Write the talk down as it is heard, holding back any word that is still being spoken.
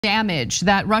damage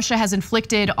that Russia has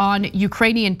inflicted on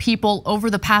Ukrainian people over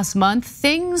the past month,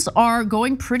 things are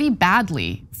going pretty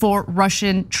badly for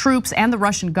Russian troops and the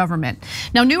Russian government.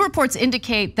 Now, new reports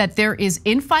indicate that there is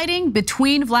infighting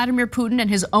between Vladimir Putin and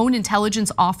his own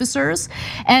intelligence officers,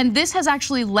 and this has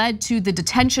actually led to the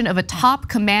detention of a top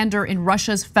commander in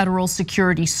Russia's Federal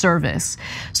Security Service.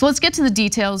 So let's get to the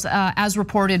details as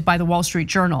reported by the Wall Street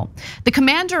Journal. The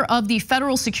commander of the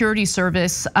Federal Security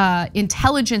Service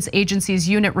intelligence agency's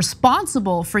unit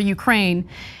responsible for Ukraine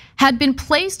had been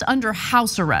placed under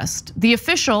house arrest. The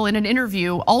official in an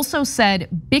interview also said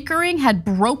bickering had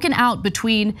broken out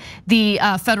between the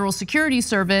Federal Security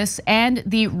Service and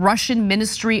the Russian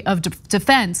Ministry of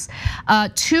Defense,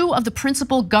 two of the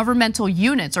principal governmental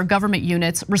units or government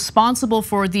units responsible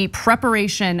for the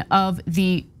preparation of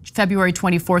the February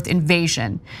 24th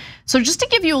invasion. So just to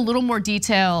give you a little more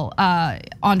detail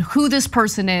on who this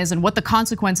person is and what the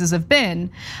consequences have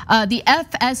been, the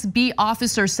FSB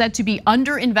officer said to be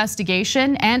under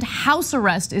investigation and house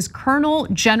arrest is Colonel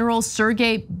General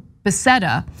Sergei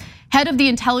Beseda, head of the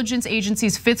intelligence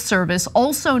agency's Fifth Service,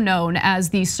 also known as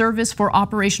the Service for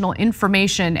Operational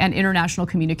Information and International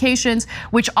Communications,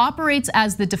 which operates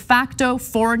as the de facto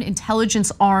foreign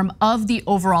intelligence arm of the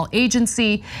overall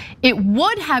agency. It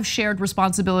would have shared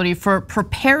responsibility for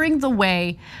preparing the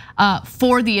way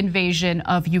for the invasion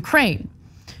of Ukraine.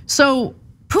 So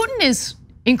Putin is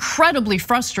incredibly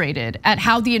frustrated at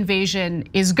how the invasion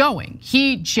is going.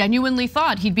 He genuinely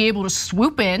thought he'd be able to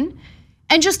swoop in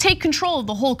and just take control of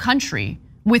the whole country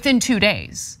within 2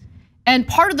 days. And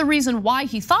part of the reason why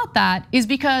he thought that is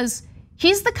because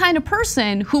he's the kind of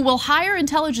person who will hire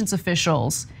intelligence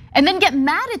officials and then get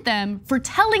mad at them for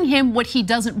telling him what he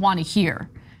doesn't want to hear.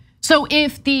 So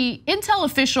if the intel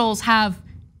officials have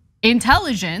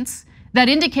intelligence that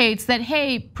indicates that,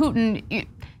 hey, Putin,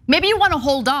 maybe you want to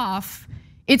hold off.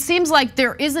 It seems like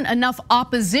there isn't enough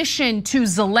opposition to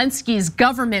Zelensky's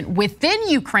government within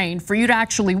Ukraine for you to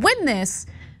actually win this,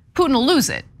 Putin will lose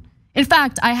it. In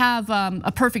fact, I have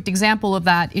a perfect example of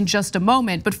that in just a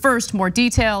moment, but first, more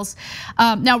details.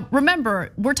 Now,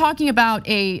 remember, we're talking about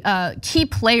a key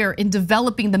player in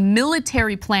developing the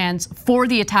military plans for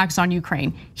the attacks on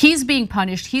Ukraine. He's being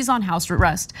punished, he's on house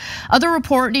arrest. Other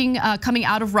reporting coming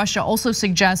out of Russia also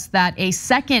suggests that a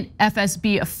second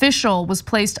FSB official was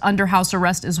placed under house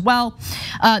arrest as well.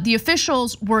 The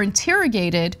officials were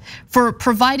interrogated for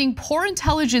providing poor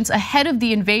intelligence ahead of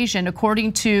the invasion,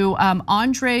 according to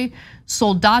Andrei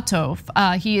Soldatov.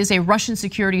 He is a Russian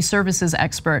security services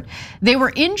expert. They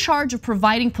were in charge of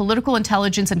providing political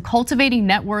intelligence and cultivating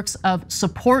networks of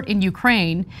support in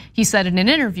Ukraine, he said in an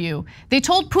interview. They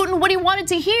told Putin what he wanted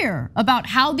to hear about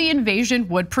how the invasion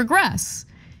would progress.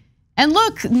 And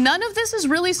look, none of this is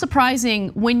really surprising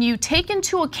when you take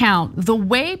into account the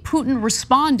way Putin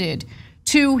responded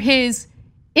to his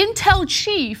intel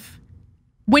chief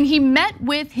when he met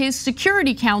with his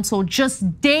Security Council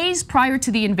just days prior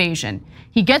to the invasion.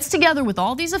 He gets together with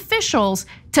all these officials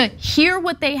to hear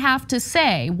what they have to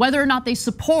say, whether or not they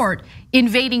support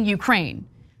invading Ukraine.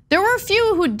 There were a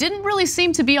few who didn't really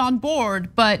seem to be on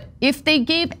board, but if they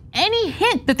gave any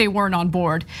hint that they weren't on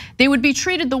board, they would be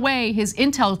treated the way his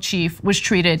intel chief was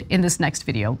treated in this next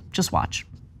video. Just watch.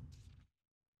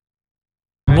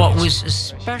 What was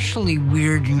especially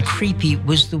weird and creepy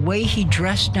was the way he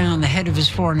dressed down the head of his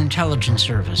foreign intelligence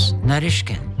service,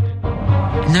 Narishkin.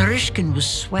 Narishkin was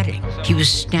sweating, he was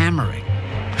stammering.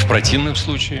 В противном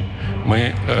случае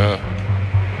мы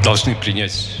должны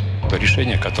принять то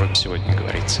решение, о котором сегодня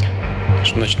говорится.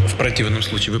 Что значит в противном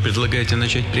случае? Вы предлагаете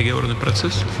начать переговорный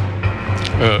процесс?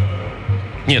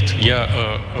 Нет,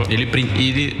 я...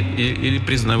 Или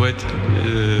признавать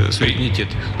суверенитет?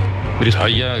 А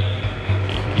я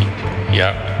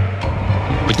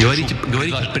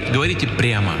говорите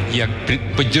прямо. Я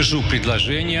поддержу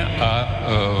предложение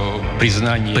о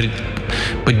признании.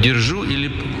 Поддержу или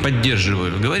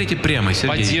поддерживаю? Говорите прямо,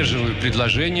 Сергей. Поддерживаю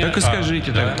предложение. Так и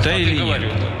скажите, да или нет?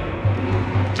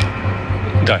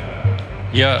 Да,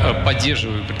 я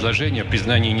поддерживаю предложение о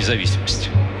признании независимости.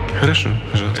 Хорошо,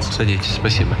 пожалуйста, садитесь,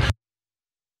 спасибо.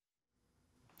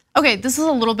 Okay, this is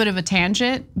a little bit of a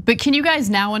tangent, but can you guys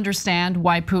now understand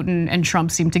why Putin and Trump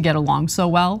seem to get along so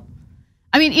well?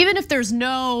 I mean, even if there's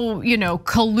no,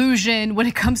 collusion when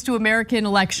it comes to American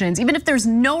elections, even if there's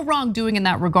no wrongdoing in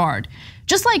that regard,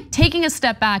 just like taking a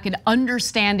step back and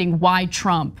understanding why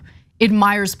Trump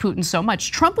admires Putin so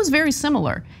much. Trump was very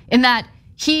similar in that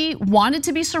he wanted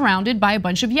to be surrounded by a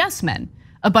bunch of yes men,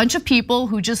 a bunch of people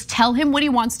who just tell him what he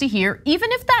wants to hear, even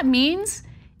if that means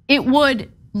it would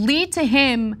lead to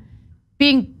him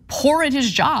being poor at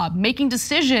his job, making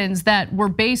decisions that were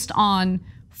based on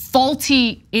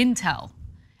faulty intel.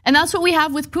 And that's what we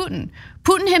have with Putin.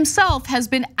 Putin himself has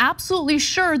been absolutely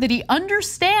sure that he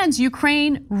understands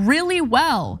Ukraine really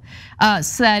well,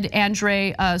 said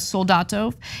Andrei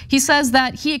Soldatov. He says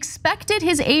that he expected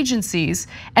his agencies,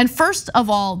 and first of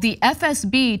all, the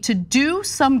FSB, to do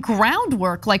some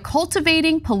groundwork like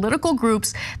cultivating political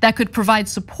groups that could provide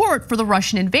support for the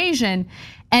Russian invasion.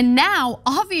 And now,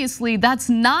 obviously, that's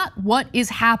not what is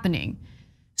happening.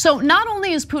 So not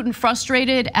only is Putin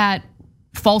frustrated at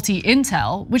faulty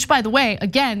intel, which by the way,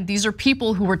 again, these are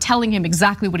people who are telling him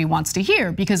exactly what he wants to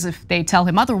hear, because if they tell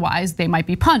him otherwise, they might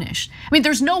be punished. I mean,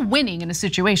 there's no winning in a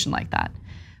situation like that.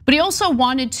 But he also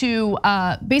wanted to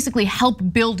basically help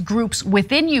build groups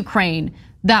within Ukraine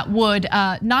that would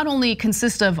not only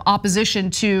consist of opposition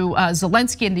to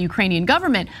Zelensky and the Ukrainian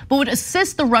government, but would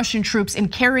assist the Russian troops in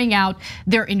carrying out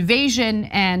their invasion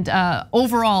and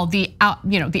overall the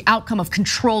outcome of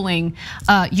controlling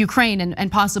Ukraine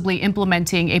and possibly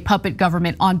implementing a puppet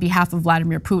government on behalf of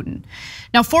Vladimir Putin.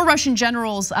 Now, 4 Russian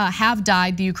generals have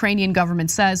died, the Ukrainian government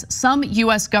says. Some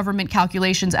US government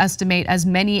calculations estimate as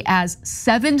many as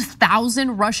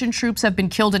 7,000 Russian troops have been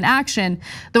killed in action,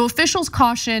 though officials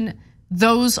caution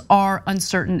those are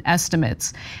uncertain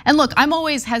estimates. And look, I'm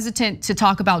always hesitant to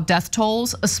talk about death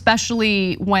tolls,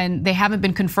 especially when they haven't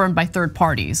been confirmed by third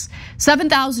parties.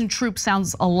 7,000 troops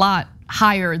sounds a lot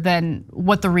higher than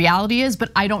what the reality is, but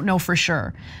I don't know for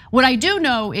sure. What I do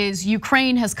know is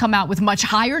Ukraine has come out with much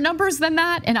higher numbers than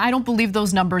that, and I don't believe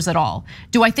those numbers at all.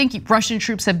 Do I think Russian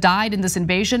troops have died in this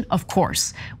invasion? Of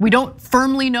course. We don't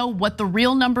firmly know what the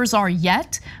real numbers are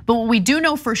yet, but what we do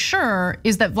know for sure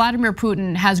is that Vladimir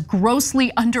Putin has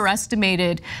grossly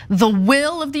underestimated the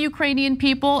will of the Ukrainian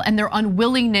people and their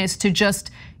unwillingness to just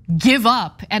give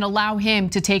up and allow him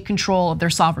to take control of their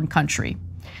sovereign country.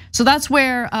 So that's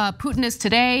where Putin is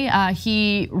today.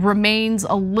 He remains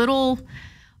a little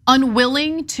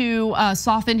unwilling to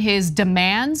soften his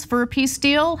demands for a peace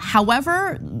deal.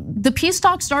 However, the peace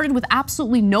talks started with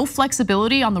absolutely no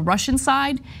flexibility on the Russian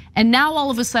side. And now all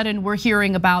of a sudden we're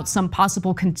hearing about some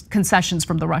possible concessions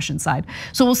from the Russian side.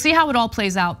 So we'll see how it all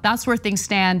plays out. That's where things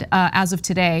stand as of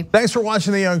today. Thanks for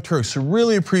watching The Young Turks,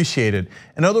 really appreciate it.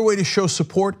 Another way to show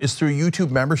support is through YouTube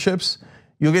memberships.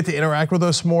 You'll get to interact with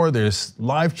us more. There's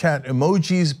live chat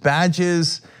emojis,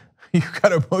 badges. You've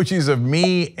got emojis of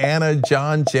me, Anna,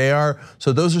 John, JR.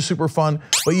 So those are super fun.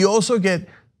 But you also get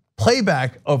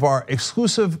playback of our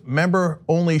exclusive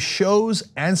member-only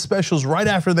shows and specials right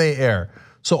after they air.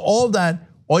 So all of that,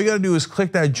 all you gotta do is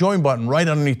click that join button right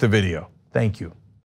underneath the video. Thank you.